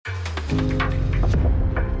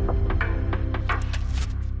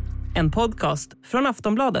en podcast från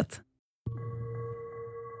Aftonbladet.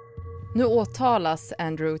 Nu åtalas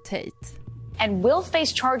Andrew Tate. And will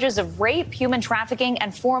face charges of rape, human trafficking,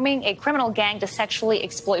 and forming a criminal gang to sexually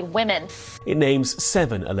exploit women. It names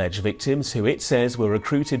 7 alleged victims who it says were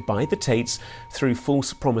recruited by the Tates through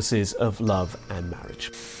false promises of love and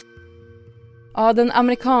marriage. Ja, den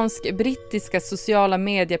amerikansk-brittiska sociala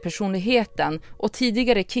mediepersonligheten och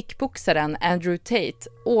tidigare kickboxaren Andrew Tate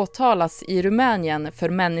åtalas i Rumänien för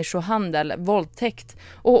människohandel, våldtäkt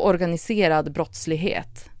och organiserad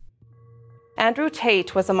brottslighet. Andrew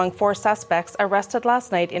Tate was among 4 suspects arrested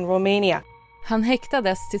last night in Romania. Han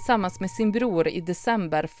häktades tillsammans med sin bror i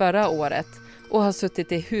december förra året och har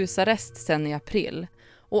suttit i husarrest sedan i april.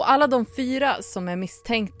 Och alla de 4 som är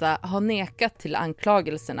misstänkta har nekat till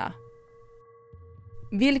anklagelserna.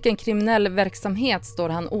 Vilken kriminell verksamhet står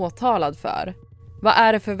han åtalad för? Vad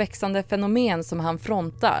är det för växande fenomen som han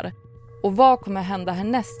frontar? Och vad kommer hända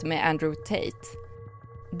härnäst med Andrew Tate?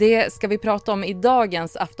 Det ska vi prata om i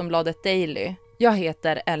dagens Aftonbladet Daily. Jag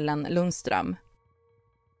heter Ellen Lundström.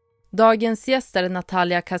 Dagens gäst är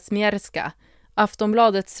Natalia Kazmierska,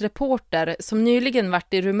 Aftonbladets reporter som nyligen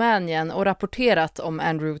varit i Rumänien och rapporterat om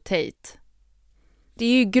Andrew Tate. Det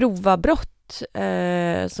är ju grova brott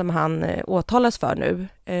som han åtalas för nu.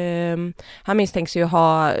 Han misstänks ju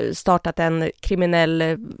ha startat en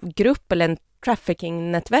kriminell grupp eller en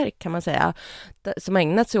trafficking-nätverk kan man säga, som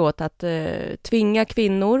ägnat sig åt att tvinga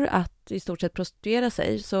kvinnor att i stort sett prostituera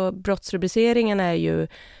sig. Så brottsrubriceringen är ju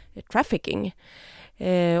trafficking.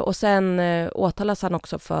 Och sen åtalas han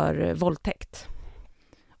också för våldtäkt.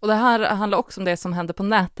 Och det här handlar också om det som hände på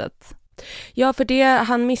nätet. Ja, för det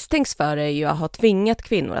han misstänks för är ju att ha tvingat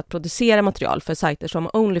kvinnor att producera material för sajter som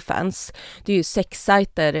OnlyFans. Det är ju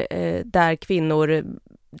sexsajter där kvinnor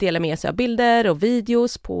delar med sig av bilder och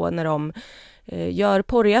videos på när de gör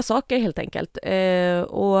porriga saker helt enkelt.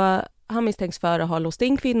 Och han misstänks för att ha låst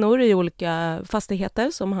in kvinnor i olika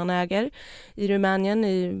fastigheter som han äger i Rumänien,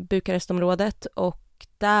 i Bukarestområdet. Och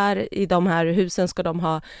där i de här husen ska de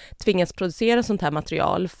ha tvingats producera sånt här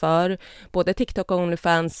material för både TikTok och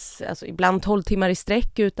OnlyFans, alltså ibland 12 timmar i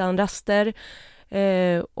sträck utan raster.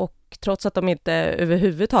 Och trots att de inte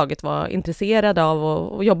överhuvudtaget var intresserade av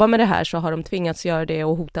att jobba med det här så har de tvingats göra det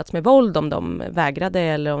och hotats med våld om de vägrade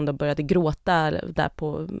eller om de började gråta där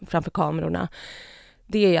framför kamerorna.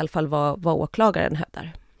 Det är i alla fall vad åklagaren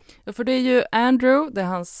hävdar. Ja, för det är ju Andrew, det är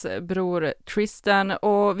hans bror Tristan,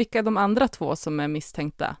 och vilka är de andra 2 som är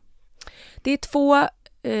misstänkta? Det är 2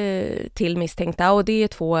 till misstänkta och det är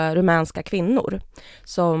 2 rumänska kvinnor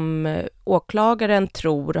som åklagaren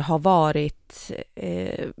tror har varit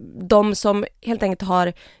de som helt enkelt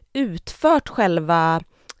har utfört själva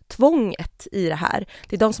tvånget i det här.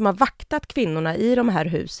 Det är de som har vaktat kvinnorna i de här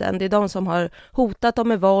husen. Det är de som har hotat dem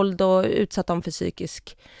med våld och utsatt dem för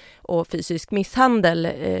psykisk och fysisk misshandel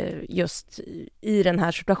just i den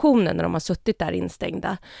här situationen när de har suttit där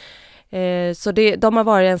instängda. Så de har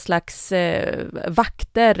varit en slags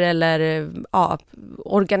vakter eller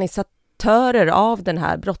organisatörer av den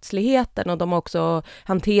här brottsligheten och de har också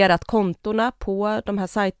hanterat kontorna på de här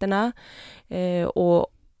sajterna och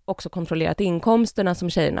också kontrollerat inkomsterna som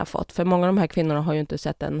tjejerna har fått. För många av de här kvinnorna har ju inte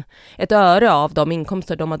sett ett öre av de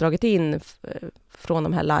inkomster de har dragit in från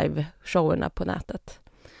de här live-showerna på nätet.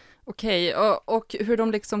 Okej, och hur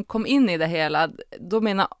de liksom kom in i det hela, då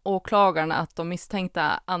menar åklagarna att de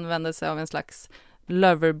misstänkta använde sig av en slags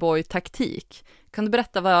loverboy-taktik. Kan du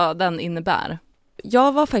berätta vad den innebär?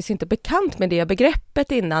 Jag var faktiskt inte bekant med det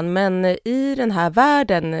begreppet innan, men i den här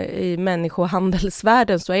världen, i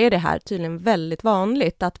människohandelsvärlden, så är det här tydligen väldigt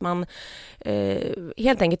vanligt att man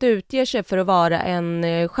helt enkelt utger sig för att vara en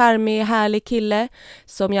charmig, härlig kille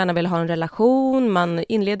som gärna vill ha en relation. Man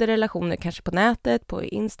inleder relationer kanske på nätet, på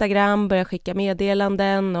Instagram, börjar skicka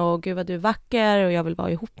meddelanden och gud vad du är vacker och jag vill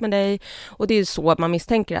vara ihop med dig. Och det är så att man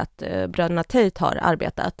misstänker att bröderna Tate har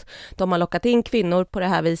arbetat. De har lockat in kvinnor på det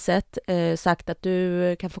här viset, sagt att du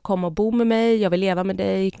kan få komma och bo med mig, jag vill leva med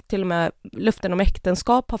dig. Till och med löften om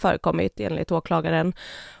äktenskap har förekommit enligt åklagaren.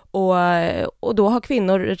 Och då har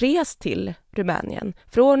kvinnor rest till Rumänien.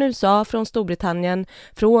 Från USA, från Storbritannien,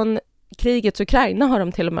 från krigets Ukraina har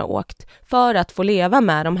de till och med åkt för att få leva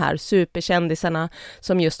med de här superkändisarna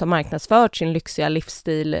som just har marknadsfört sin lyxiga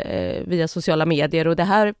livsstil via sociala medier. Och det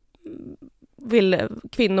här vill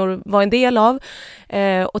kvinnor vara en del av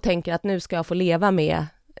och tänker att nu ska jag få leva med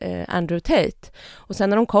Andrew Tate. Och sen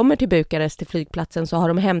när de kommer till Bukarest, till flygplatsen, så har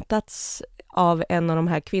de hämtats av en av de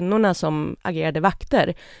här kvinnorna som agerade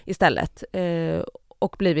vakter istället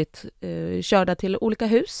och blivit körda till olika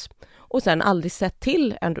hus och sen aldrig sett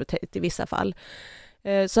till Andrew Tate i vissa fall.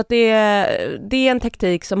 Så att det är en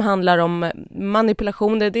taktik som handlar om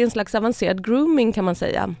manipulation. Det är en slags avancerad grooming kan man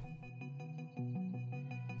säga.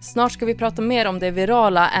 Snart ska vi prata mer om det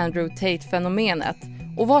virala Andrew Tate-fenomenet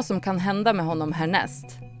och vad som kan hända med honom härnäst.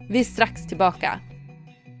 Vi är strax tillbaka.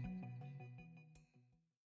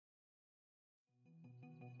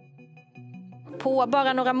 På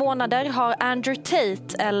bara några månader har Andrew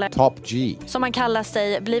Tate, eller Top G, som han kallar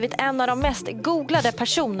sig, blivit en av de mest googlade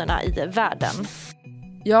personerna i världen.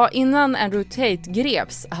 Ja, innan Andrew Tate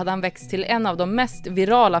greps hade han växt till en av de mest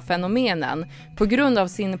virala fenomenen på grund av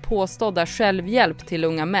sin påstådda självhjälp till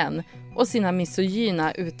unga män och sina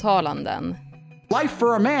misogyna uttalanden. Life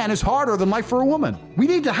for a man is harder than life for a woman. We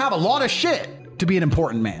need to have a lot of shit to be an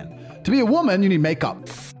important man. To be a woman, you need makeup.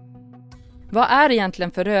 Vad är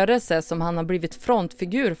egentligen för rörelse som han har blivit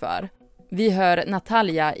frontfigur för? Vi hör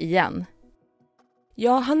Natalia igen.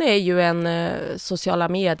 Ja, han är ju en sociala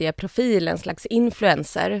medieprofil, en slags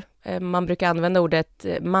influencer. Man brukar använda ordet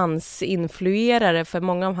mansinfluerare för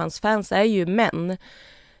många av hans fans är ju män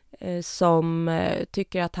som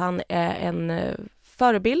tycker att han är en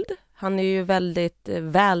förebild. Han är ju väldigt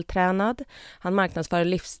vältränad. Han marknadsför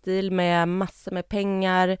livsstil med massor med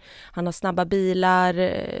pengar. Han har snabba bilar,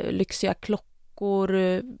 lyxiga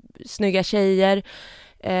klockor, snygga tjejer.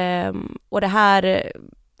 Och det här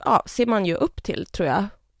ser man ju upp till, tror jag.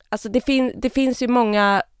 Alltså det finns ju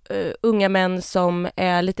många unga män som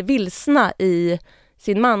är lite vilsna i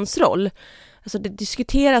sin mansroll. Alltså det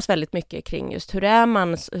diskuteras väldigt mycket kring just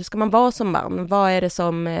hur ska man vara som man? Vad är det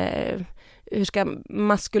som... hur ska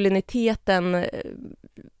maskuliniteten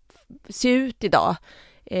se ut idag?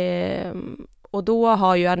 Och då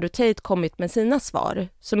har ju Andrew Tate kommit med sina svar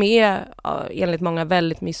som är enligt många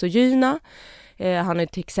väldigt misogyna. Han har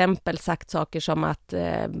till exempel sagt saker som att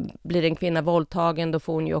blir en kvinna våldtagen då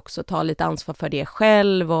får hon ju också ta lite ansvar för det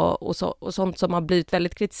själv och sånt som har blivit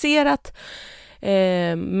väldigt kritiserat.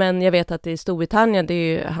 Men jag vet att i Storbritannien, det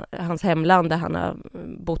är ju hans hemland där han har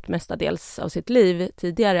bott mestadels av sitt liv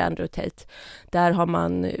tidigare, Andrew Tate. Där har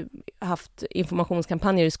man haft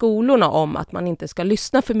informationskampanjer i skolorna om att man inte ska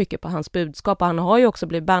lyssna för mycket på hans budskap. Och han har ju också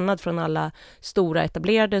blivit bannad från alla stora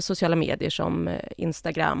etablerade sociala medier som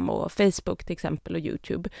Instagram och Facebook till exempel och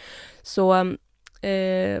YouTube. Så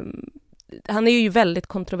han är ju väldigt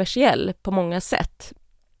kontroversiell på många sätt.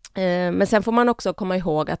 Men sen får man också komma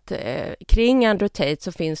ihåg att kring Andrew Tate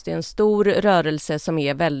så finns det en stor rörelse som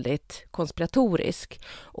är väldigt konspiratorisk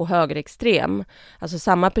och högerextrem. Alltså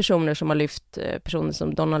samma personer som har lyft personer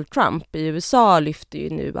som Donald Trump i USA lyfter ju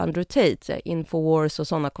nu Andrew Tate, Infowars och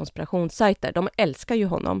sådana konspirationssajter. De älskar ju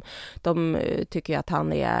honom. De tycker att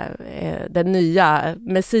han är den nya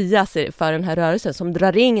messias för den här rörelsen som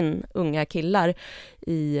drar in unga killar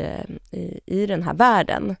i den här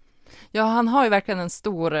världen. Ja, han har ju verkligen en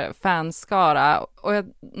stor fanskara och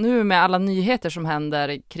nu med alla nyheter som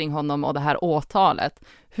händer kring honom och det här åtalet,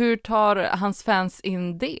 hur tar hans fans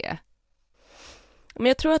in det? Men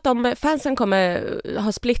jag tror att fansen kommer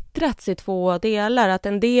ha splittrats i två delar. Att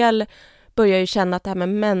en del börjar ju känna att det här med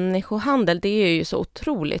människohandel, det är ju så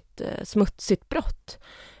otroligt smutsigt brott.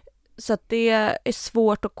 Så att det är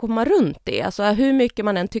svårt att komma runt det. Alltså hur mycket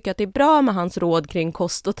man än tycker att det är bra med hans råd kring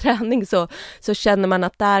kost och träning så känner man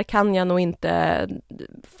att där kan jag nog inte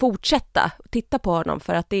fortsätta titta på honom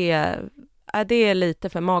för att det är lite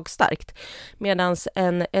för magstarkt. Medan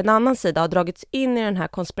en annan sida har dragits in i den här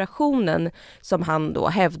konspirationen som han då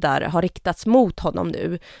hävdar har riktats mot honom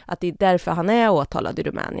nu. Att det är därför han är åtalad i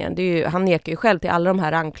Rumänien. Han nekar ju själv till alla de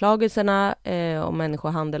här anklagelserna om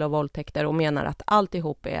människohandel och våldtäkter och menar att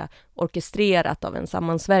alltihop är orkestrerat av en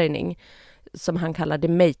sammansvärjning som han kallar The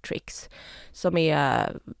Matrix, som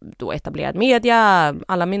är då etablerad media,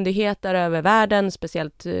 alla myndigheter över världen,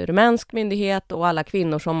 speciellt rumänsk myndighet och alla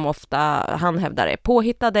kvinnor som ofta han hävdar är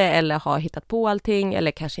påhittade eller har hittat på allting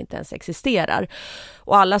eller kanske inte ens existerar.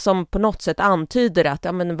 Och alla som på något sätt antyder att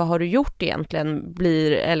ja, men vad har du gjort egentligen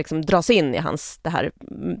liksom dras in i det här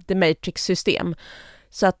The Matrix-system.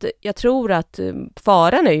 Så att jag tror att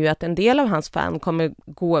faran är ju att en del av hans fan kommer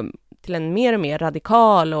gå till en mer och mer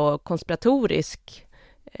radikal och konspiratorisk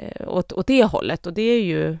åt det hållet. Och det är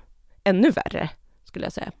ju ännu värre, skulle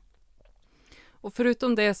jag säga. Och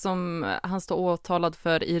förutom det som han står åtalad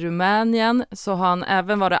för i Rumänien så har han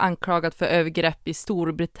även varit anklagad för övergrepp i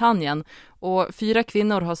Storbritannien. Och 4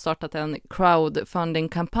 kvinnor har startat en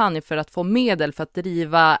crowdfunding-kampanj för att få medel för att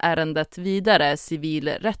driva ärendet vidare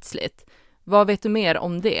civilrättsligt. Vad vet du mer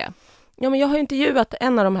om det? Ja, men jag har intervjuat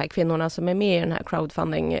en av de här kvinnorna som är med i den här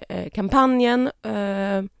crowdfunding-kampanjen.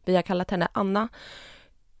 Vi har kallat henne Anna.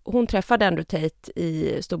 Hon träffade Andrew Tate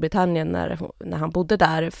i Storbritannien när han bodde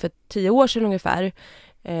där för 10 år sedan ungefär.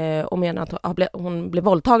 och menar att hon blev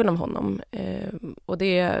våldtagen av honom. Och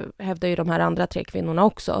det hävdar ju de här andra 3 kvinnorna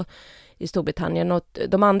också i Storbritannien. Och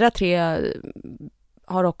de andra 3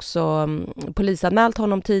 har också polisanmält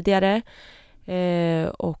honom tidigare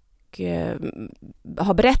och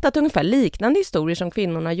har berättat ungefär liknande historier som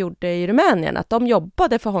kvinnorna gjorde i Rumänien. Att de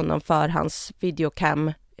jobbade för honom för hans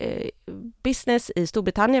videocam business i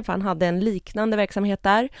Storbritannien, för han hade en liknande verksamhet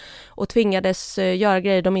där och tvingades göra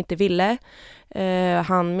grejer de inte ville.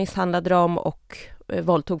 Han misshandlade dem och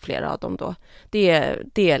våldtog flera av dem då. Det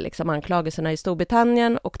är liksom anklagelserna i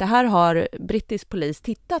Storbritannien, och det här har brittisk polis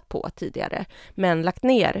tittat på tidigare men lagt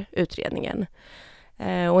ner utredningen.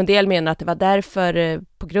 Och en del menar att det var därför,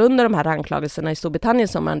 på grund av de här anklagelserna i Storbritannien,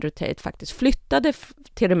 som Andrew Tate faktiskt flyttade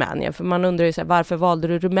till Rumänien. För man undrar ju så här, varför valde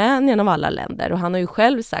du Rumänien av alla länder? Och han har ju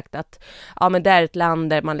själv sagt att ja, men det är ett land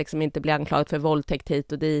där man liksom inte blir anklagad för våldtäkt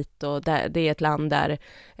hit och dit. Och det är ett land där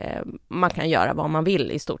man kan göra vad man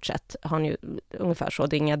vill i stort sett. Han ju ungefär så,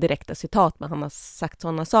 det är inga direkta citat, men han har sagt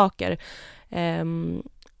sådana saker.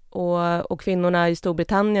 Och kvinnorna i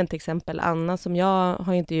Storbritannien, till exempel Anna som jag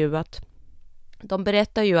har intervjuat, de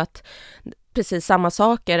berättar ju att precis samma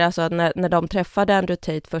saker, alltså när de träffade Andrew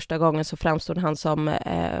Tate första gången så framstod han som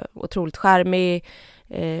otroligt charmig,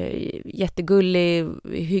 jättegullig,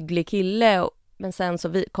 hygglig kille, men sen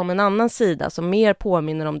så kom en annan sida som mer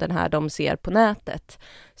påminner om den här de ser på nätet,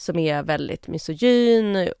 som är väldigt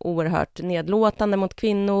misogyn, oerhört nedlåtande mot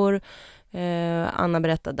kvinnor. Anna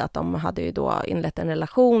berättade att de hade ju då inlett en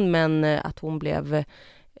relation, men att hon blev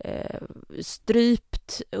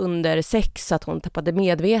strypt under sex, att hon tappade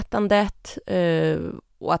medvetandet,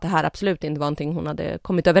 och att det här absolut inte var någonting hon hade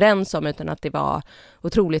kommit överens om, utan att det var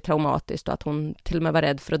otroligt traumatiskt och att hon till och med var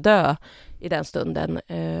rädd för att dö i den stunden.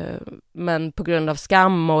 Men på grund av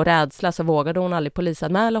skam och rädsla så vågade hon aldrig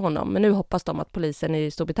polisanmäla honom. Men nu hoppas de att polisen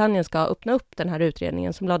i Storbritannien ska öppna upp den här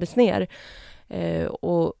utredningen som lades ner.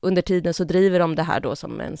 Och under tiden så driver de det här då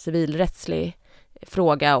som en civilrättslig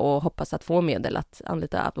fråga och hoppas att få medel att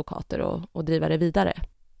anlita advokater och driva det vidare.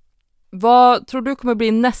 Vad tror du kommer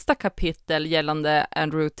bli nästa kapitel gällande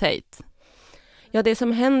Andrew Tate? Ja, det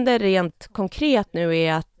som händer rent konkret nu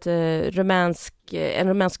är att en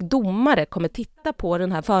rumänsk domare kommer titta på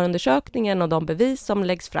den här förundersökningen och de bevis som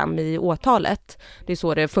läggs fram i åtalet. Det är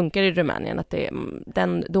så det funkar i Rumänien, att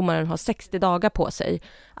den domaren har 60 dagar på sig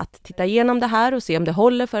att titta igenom det här och se om det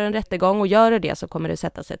håller för en rättegång, och gör det så kommer det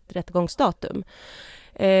sättas ett rättegångsdatum.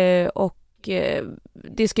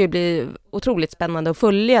 Det ska ju bli otroligt spännande att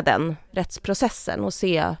följa den rättsprocessen och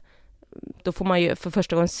se. Då får man ju för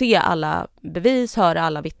första gången se alla bevis, höra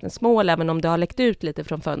alla vittnesmål. Även om det har läckt ut lite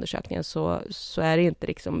från förundersökningen så är det inte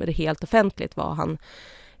liksom helt offentligt vad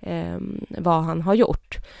han har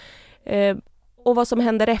gjort. Och vad som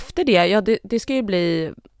händer efter det, ja det ska ju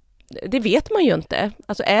bli, det vet man ju inte.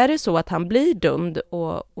 Alltså är det så att han blir dömd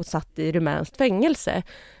och satt i rumänskt fängelse,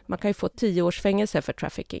 man kan ju få 10 års fängelse för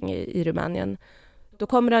trafficking i Rumänien, då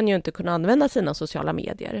kommer han ju inte kunna använda sina sociala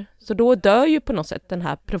medier. Så då dör ju på något sätt den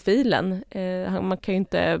här profilen. Man kan ju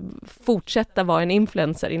inte fortsätta vara en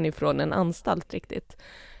influencer inifrån en anstalt riktigt.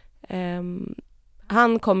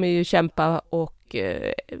 Han kommer ju kämpa och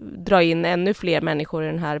dra in ännu fler människor i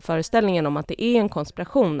den här föreställningen om att det är en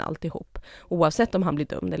konspiration alltihop. Oavsett om han blir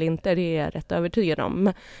dömd eller inte, det är jag rätt övertygad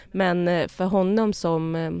om. Men för honom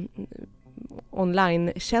som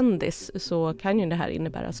online-kändis så kan ju det här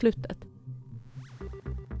innebära slutet.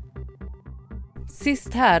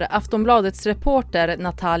 Sist här Aftonbladets reporter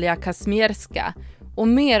Natalia Kazmierska, och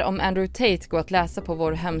mer om Andrew Tate går att läsa på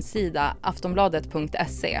vår hemsida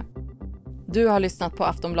aftonbladet.se. Du har lyssnat på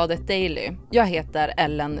Aftonbladet Daily. Jag heter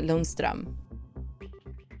Lundström.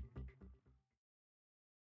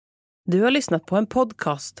 Du har lyssnat på en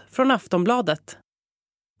podcast från Aftonbladet.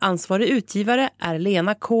 Ansvarig utgivare är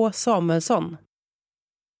Lena K. Samuelsson.